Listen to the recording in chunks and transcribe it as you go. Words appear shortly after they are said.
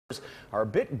are a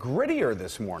bit grittier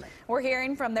this morning. We're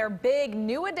hearing from their big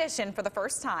new addition for the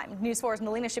first time. News 4's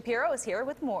Nalina Shapiro is here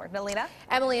with more. Nalina?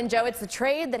 Emily and Joe, it's the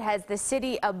trade that has the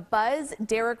city abuzz.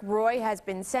 Derek Roy has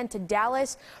been sent to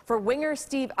Dallas for winger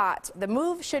Steve Ott. The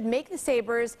move should make the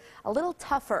Sabres a little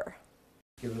tougher.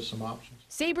 Give us some options.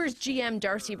 Sabres GM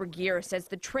Darcy Regier says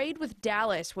the trade with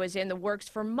Dallas was in the works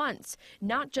for months,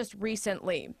 not just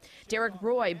recently. Derek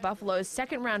Roy, Buffalo's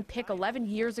second-round pick 11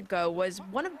 years ago, was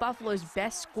one of Buffalo's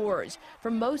best scorers for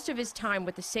most of his time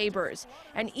with the Sabres.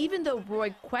 And even though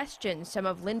Roy questioned some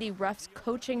of Lindy Ruff's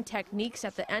coaching techniques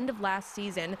at the end of last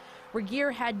season,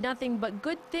 Regier had nothing but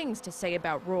good things to say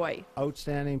about Roy.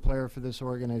 Outstanding player for this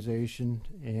organization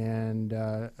and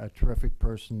a terrific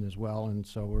person as well, and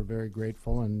so we're very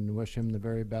grateful and wish him the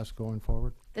very best going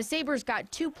forward. The Sabres got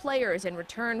 2 players in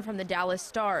return from the Dallas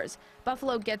Stars.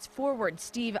 Buffalo gets forward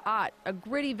Steve Ott, a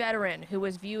gritty veteran who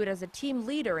was viewed as a team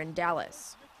leader in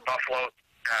Dallas. Buffalo,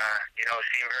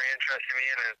 seemed very interested in me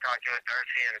and talking with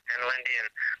Darcy and Lindy and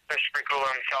Mr. Sprinkle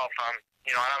himself.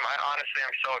 Honestly,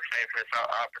 I'm so excited for this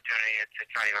opportunity.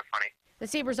 It's not even funny. The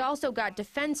Sabres also got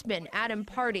defenseman Adam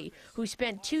Party, who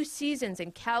spent 2 seasons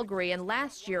in Calgary and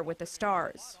last year with the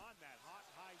Stars.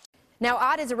 Now,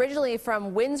 Ott is originally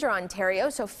from Windsor,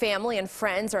 Ontario, so family and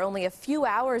friends are only a few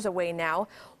hours away now.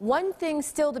 One thing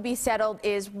still to be settled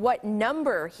is what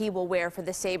number he will wear for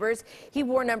the Sabres. He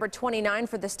wore number 29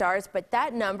 for the Stars, but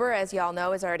that number, as y'all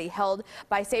know, is already held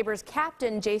by Sabres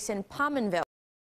captain Jason Pominville.